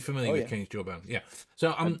you familiar oh with yeah. Kane's Jawbone? Yeah.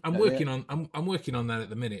 So I'm Yeah. working on I'm working on that at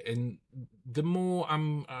the minute, and the more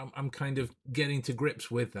I'm kind of getting to grips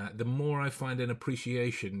with that, the more I find an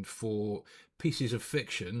appreciation for pieces of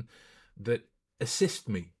fiction that assist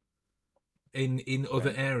me in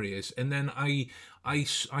other Right. areas, and then I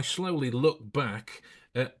slowly look back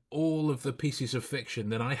at all of the pieces of fiction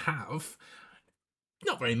that I have,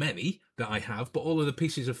 not very many that I have, but all of the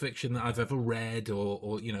pieces of fiction that I've ever read, or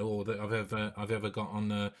or that I've ever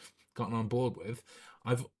gotten on board with.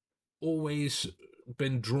 I've always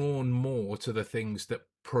been drawn more to the things that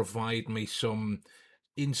provide me some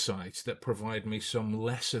insights, that provide me some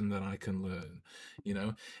lesson that I can learn,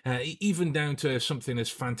 even down to something as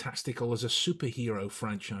fantastical as a superhero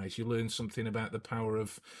franchise. You learn something about the power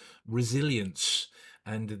of resilience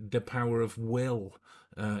and the power of will.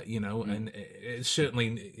 Mm. And it certainly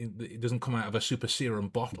it doesn't come out of a super serum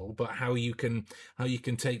bottle, but how you can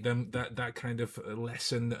take them that kind of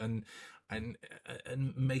lesson and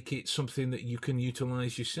make it something that you can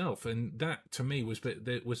utilize yourself. And that to me was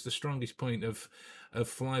the strongest point of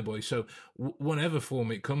Flyboy. So whatever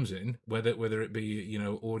form it comes in, whether it be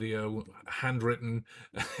audio, handwritten,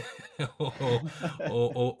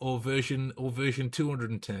 or version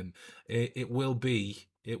 210, it will be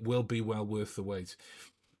well worth the wait.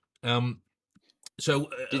 Um, so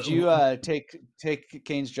Did you take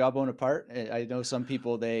Kane's Jawbone apart? I know some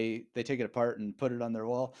people they take it apart and put it on their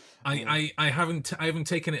wall. I haven't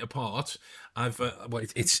taken it apart. I've well,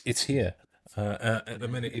 it's here. At the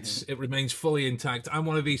minute, it remains fully intact. I'm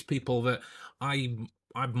one of these people that I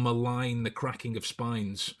I malign the cracking of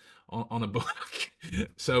spines on a book.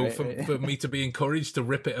 So Right, for right, me to be encouraged to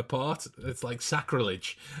rip it apart, it's like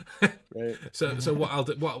sacrilege. right. So what I'll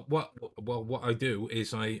do, what I do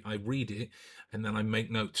is I read it and then I make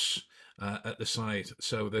notes at the side.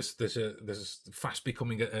 So there's fast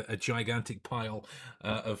becoming a gigantic pile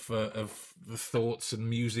of the thoughts and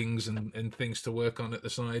musings and things to work on at the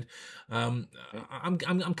side. Um, Right.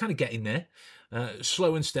 I'm kind of getting there,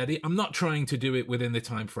 slow and steady. I'm not trying to do it within the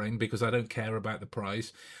time frame because I don't care about the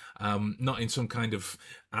prize. Not in some kind of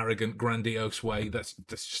arrogant, grandiose way. That's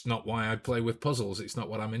just not why I play with puzzles. It's not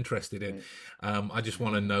what I'm interested in. Right. I just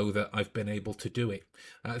want to know that I've been able to do it.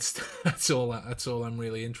 That's all I'm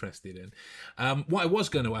really interested in. What I was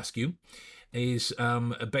going to ask you is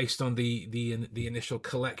based on the initial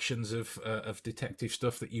collections of detective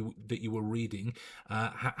stuff that you were reading.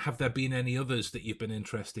 Have there been any others that you've been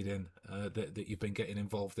interested in, that you've been getting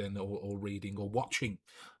involved in, or reading or watching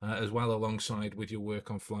as well, alongside with your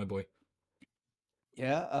work on Flyboy?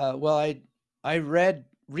 Yeah. Well, I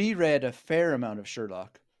reread a fair amount of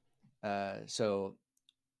Sherlock. So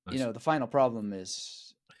Nice, the final problem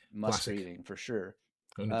is must classic, reading for sure.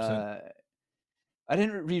 100%. Uh, I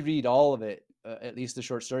didn't reread all of it, at least the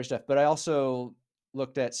short story stuff, but I also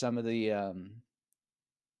looked at some of the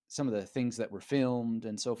things that were filmed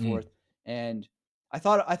and so Mm, forth. And I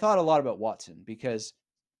thought a lot about Watson because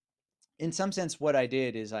in some sense what I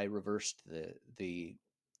did is I reversed the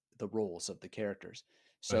roles of the characters.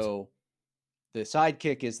 right. So the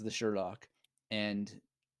sidekick is the Sherlock and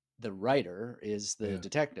the writer is the Yeah,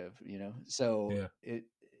 detective. So yeah,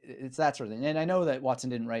 it's that sort of thing. And I know that Watson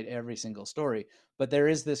didn't write every single story, but there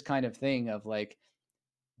is this kind of thing of like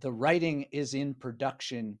the writing is in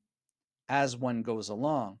production as one goes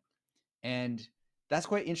along. And that's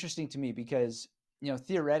quite interesting to me because,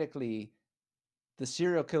 theoretically, the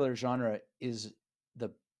serial killer genre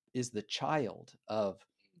the is the child of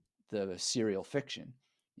the serial fiction.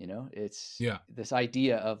 It's yeah, this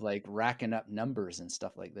idea of like racking up numbers and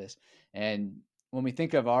stuff like this. And when we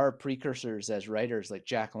think of our precursors as writers like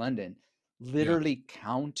Jack London, yeah, literally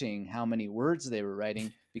counting how many words they were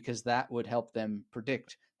writing because that would help them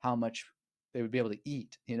predict how much they would be able to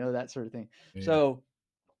eat, that sort of thing. yeah. So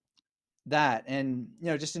that, and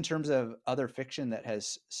just in terms of other fiction that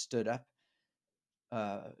has stood up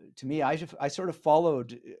uh, to me, I sort of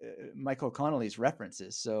followed Michael Connelly's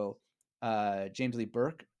references. So James Lee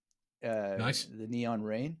Burke, Nice. the Neon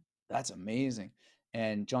Rain, that's amazing.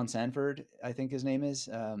 And John Sanford, I think his name is,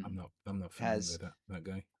 I'm not familiar has with that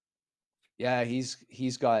guy. yeah,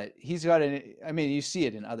 he's got an. I mean, you see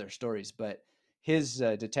it in other stories, but his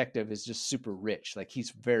detective is just super rich. Like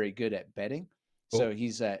he's very good at betting, so Oh.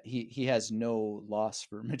 he has no loss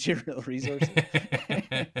for material resources.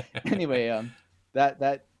 Anyway, that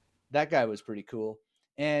that that guy was pretty cool,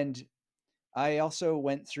 and I also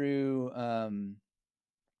went through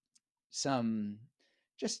some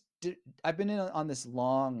just I've been on this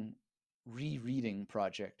long rereading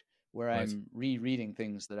project where Right. I'm rereading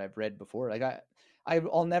things that I've read before. Like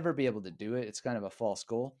I'll never be able to do it. It's kind of a false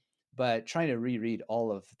goal, but trying to reread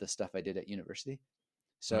all of the stuff I did at university. Right.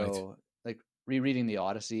 So like rereading the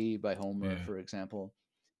Odyssey by Homer, Yeah. for example,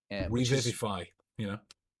 and which is Revivify. You know.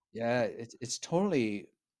 yeah, it's totally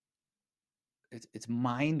it's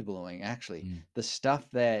mind blowing actually. Mm. The stuff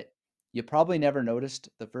that you probably never noticed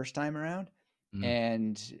the first time around Mm.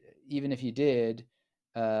 And even if you did,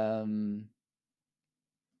 um,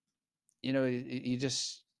 you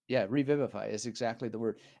just, yeah, revivify is exactly the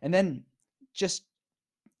word. And then just,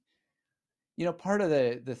 part of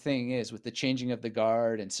the thing is with the changing of the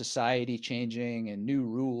guard and society changing and new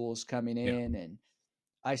rules coming Yeah. in, and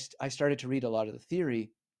I started to read a lot of the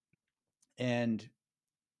theory, and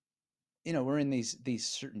we're in these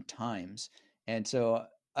certain times, and so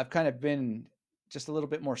I've kind of been just a little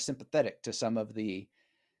bit more sympathetic to some of the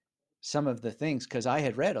things, because I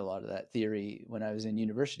had read a lot of that theory when I was in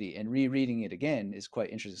university, and rereading it again is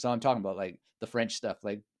quite interesting. So I'm talking about like the French stuff,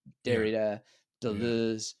 like Yeah. Derrida, Yeah.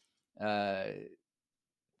 Deleuze.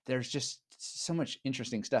 There's just so much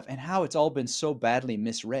interesting stuff, and how it's all been so badly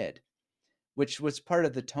misread, which was part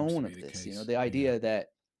of the Seems to tone be of the this. case. The Yeah. idea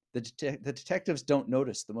that the detectives don't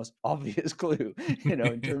notice the most obvious clue,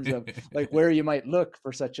 in terms of like where you might look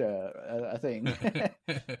for such a thing.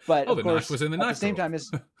 But Oh, of the knife course, was in the at the knife same drawer.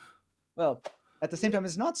 time, well, at the same time,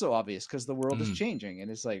 it's not so obvious because the world is Mm, changing,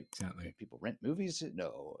 and it's like, exactly. people rent movies.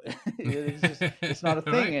 No, it's not a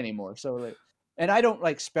thing Right? anymore. So like, and I don't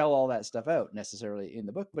like spell all that stuff out necessarily in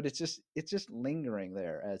the book, but it's just lingering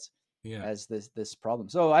there Yeah. as this problem.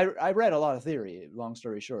 So I read a lot of theory, long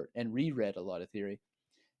story short, and reread a lot of theory,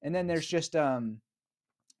 and then there's Nice. just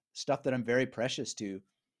stuff that I'm very precious to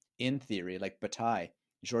in theory, like Bataille,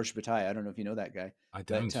 Georges Bataille. I don't know if you know that guy, I but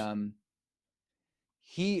don't.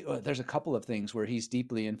 there's a couple of things where he's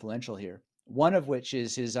deeply influential here. One of which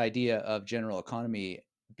is his idea of general economy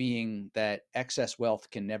being that excess wealth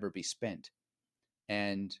can never be spent.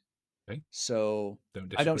 And Okay. so Don't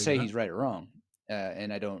I don't disagree with say that. he's right or wrong,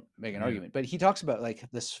 and I don't make an Yeah. argument, but he talks about like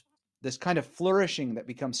this kind of flourishing that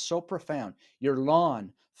becomes so profound. Your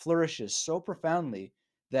lawn flourishes so profoundly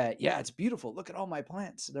that, yeah, it's beautiful. Look at all my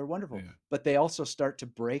plants; they're wonderful. Yeah. But they also start to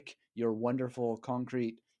break your wonderful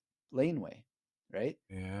concrete laneway, right?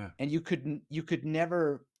 Yeah. And you could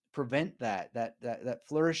never prevent that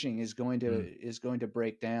flourishing Mm. is going to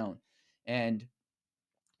break down. And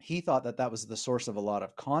he thought that was the source of a lot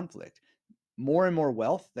of conflict. More and more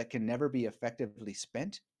wealth that can never be effectively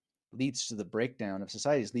spent leads to the breakdown of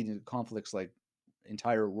societies, leading to conflicts like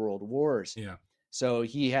entire world wars. Yeah. So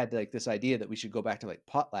he had like this idea that we should go back to like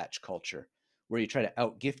potlatch culture, where you try to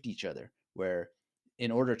outgift each other, where in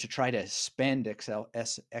order to try to spend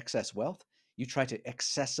excess wealth, you try to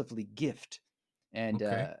excessively gift. And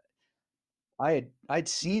Okay. I'd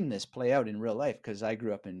seen this play out in real life because I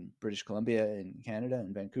grew up in British Columbia in Canada,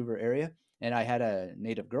 in Vancouver area, and I had a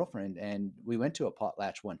native girlfriend, and we went to a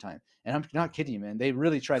potlatch one time. And I'm not kidding you, man. They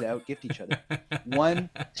really try to outgift each other. One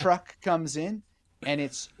truck comes in, and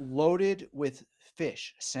it's loaded with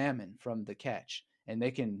fish, salmon from the catch, and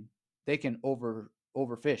they can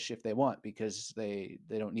overfish if they want, because they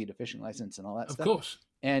don't need a fishing license and all that Of stuff. course.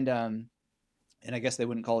 And I guess they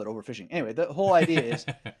wouldn't call it overfishing. Anyway, the whole idea is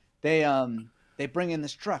they bring in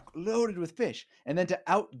this truck loaded with fish, and then to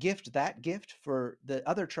outgift that gift, for the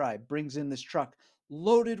other tribe brings in this truck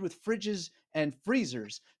loaded with fridges and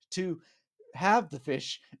freezers to have the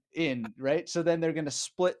fish in, right? So then they're going to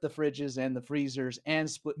split the fridges and the freezers and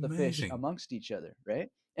split the fish Amazing. amongst each other, right?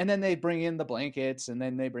 And then they bring in the blankets, and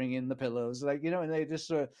then they bring in the pillows, like, and they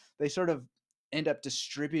just they sort of end up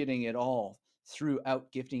distributing it all through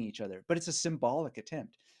outgifting each other. But it's a symbolic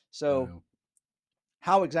attempt. So Wow.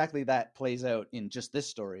 how exactly that plays out in just this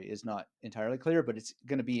story is not entirely clear, but it's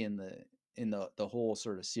going to be in the whole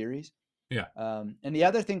sort of series. Yeah. And the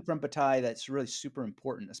other thing from Bataille that's really super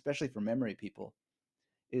important, especially for memory people,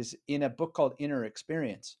 is in a book called Inner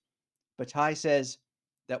Experience. Bataille says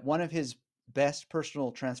that one of his best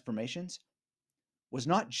personal transformations was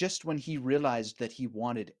not just when he realized that he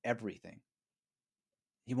wanted everything.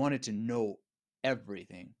 He wanted to know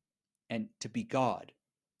everything and to be God.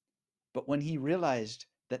 But when he realized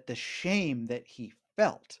that the shame that he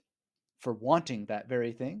felt for wanting that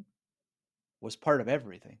very thing was part of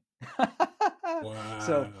everything.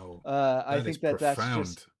 So Wow. I That is think that's just,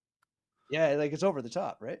 profound. yeah, like it's over the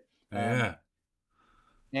top, right? Yeah.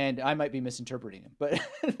 And I might be misinterpreting him, but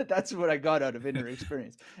that's what I got out of Inner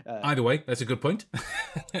Experience. Either way, that's a good point.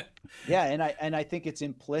 Yeah, and I think it's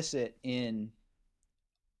implicit in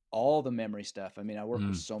all the memory stuff. I mean, I work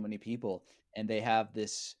with Mm. so many people, and they have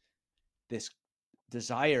this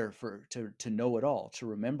desire to know it all, to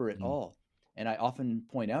remember it Mm. all. And I often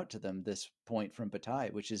point out to them this point from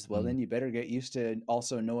Bataille, which is, well, Mm. then you better get used to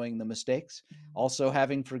also knowing the mistakes, also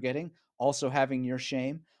having forgetting, also having your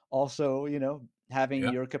shame, also, having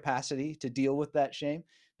Yeah. your capacity to deal with that shame.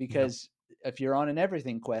 Yeah. Because if you're on an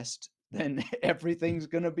everything quest, then everything's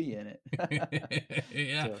going to be in it.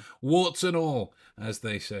 Yeah. So, Warts and all, as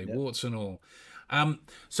they say, yep. warts and all.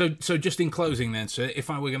 So just in closing, then, sir, if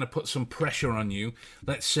I were going to put some pressure on you,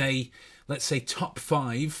 let's say top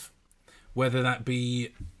five, whether that be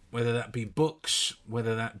books,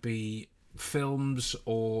 whether that be films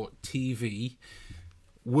or TV,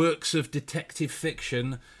 works of detective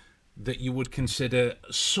fiction that you would consider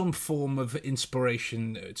some form of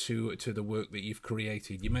inspiration to the work that you've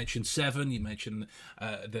created. You mentioned Seven, you mentioned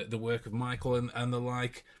the work of Michael and the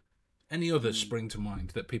like. Any others spring to mind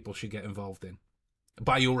that people should get involved in?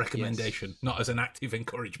 By your recommendation, Yes. not as an active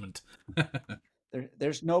encouragement.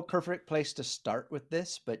 There's no perfect place to start with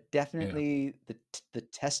this, but Yeah. definitely the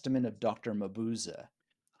Testament of Dr. Mabuse.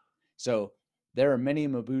 So there are many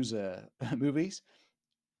Mabuse movies.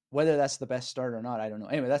 Whether that's the best start or not, I don't know.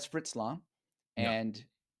 Anyway, that's Fritz Lang, Yeah. and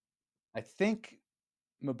I think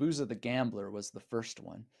Mabuse the Gambler was the first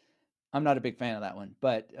one. I'm not a big fan of that one,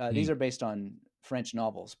 but these Mm. are based on French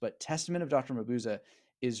novels. But Testament of Dr. Mabuse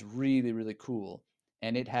is really, really cool,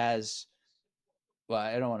 and it has. Well,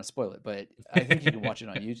 I don't want to spoil it, but I think you can watch it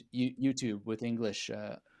on YouTube with English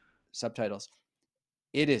subtitles.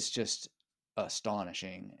 It is just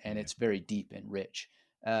astonishing, and Yeah. it's very deep and rich.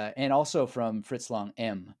 And also from Fritz Lang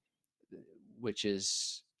M, which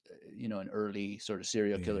is an early sort of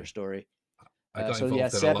serial Yeah. killer story. I got So yeah,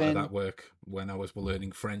 involved in a lot of Seven. that work when I was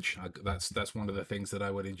learning French. That's one of the things that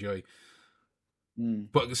I would enjoy. Mm,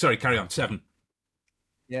 But sorry, carry on. Seven.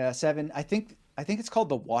 yeah, Seven. I think it's called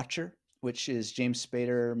The Watcher, which is James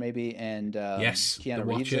Spader maybe and Yes, The Keanu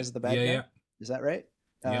Reeves Watcher. as the bad Yeah, guy. yeah, Is that right?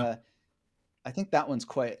 yeah. Uh, I think that one's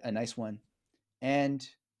quite a nice one. And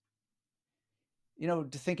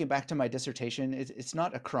thinking back to my dissertation, it's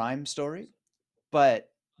not a crime story,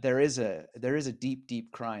 but there is a deep,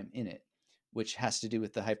 deep crime in it, which has to do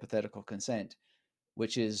with the hypothetical consent,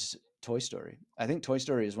 which is Toy Story. I think Toy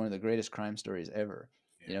Story is one of the greatest crime stories ever.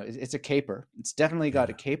 It's a caper. It's definitely got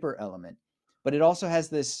Yeah. a caper element, but it also has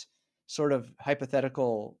this sort of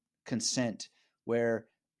hypothetical consent where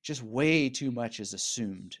just way too much is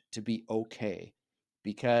assumed to be okay,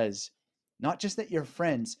 because not just that you're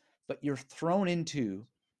friends, but you're thrown into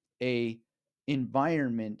a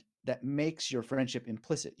environment that makes your friendship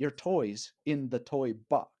implicit. Your toys in the toy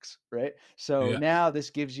box, right? So Yeah. now this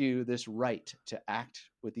gives you this right to act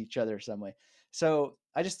with each other some way. So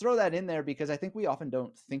I just throw that in there because I think we often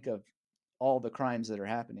don't think of all the crimes that are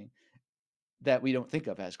happening that we don't think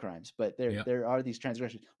of as crimes, but there Yeah. there are these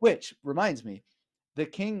transgressions. Which reminds me, the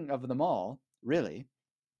king of them all, really,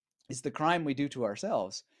 is the crime we do to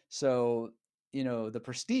ourselves. So, The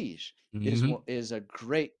Prestige Hmm. is a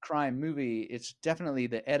great crime movie. It's definitely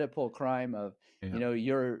the Oedipal crime of, Yeah.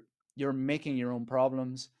 you're making your own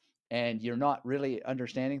problems and you're not really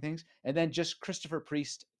understanding things. And then just Christopher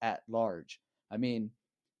Priest at large. I mean,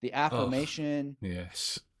 The Oh, Affirmation,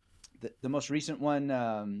 yes. the most recent one,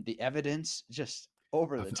 The Evidence, just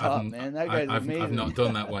over the I've I've top, man. That guy's I've amazing. not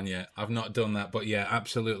done that one yet. I've not done that, but yeah,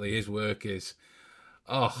 absolutely, his work is.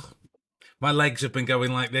 Oh, my legs have been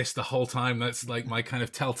going like this the whole time. That's like my kind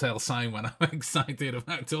of telltale sign when I'm excited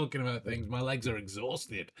about talking about things. My legs are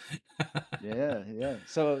exhausted. Yeah, yeah.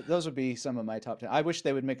 So those would be some of my top 10. I wish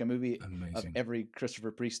they would make a movie of Amazing. every Christopher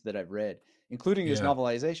Priest that I've read, including his Yeah,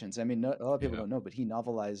 novelizations. I mean, a lot of people yeah, don't know, but he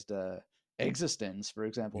novelized Existence, for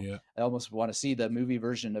example. yeah. I almost want to see the movie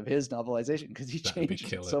version of his novelization because he That'd be changes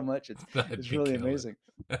it killer. so much. It's That'd it's be really killer. amazing.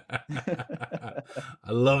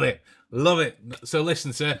 I love it. Love it. So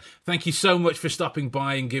listen, sir, thank you so much for stopping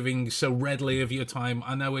by and giving so readily of your time.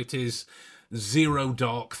 I know it is 0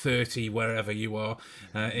 dark 30 wherever you are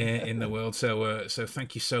in the world. So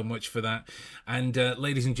thank you so much for that. And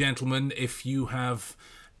ladies and gentlemen, if you have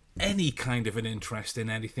any kind of an interest in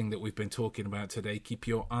anything that we've been talking about today, keep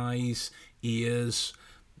your eyes, ears,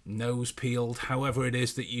 nose peeled, however it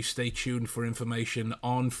is that you stay tuned for information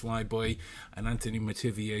on Flyboy and Anthony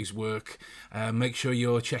Metivier's work. Make sure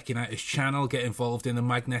you're checking out his channel, get involved in the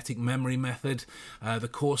magnetic memory method, the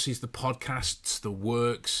courses, the podcasts, the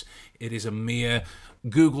works. It is a mere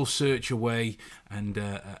Google search away, and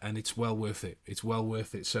it's well worth it. It's well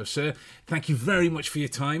worth it. So, sir, thank you very much for your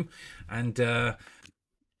time, and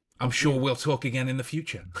I'm Thank sure you. we'll talk again in the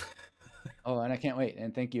future. Oh, and I can't wait.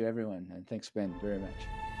 And thank you, everyone. And thanks, Ben, very much.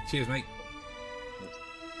 Cheers, mate.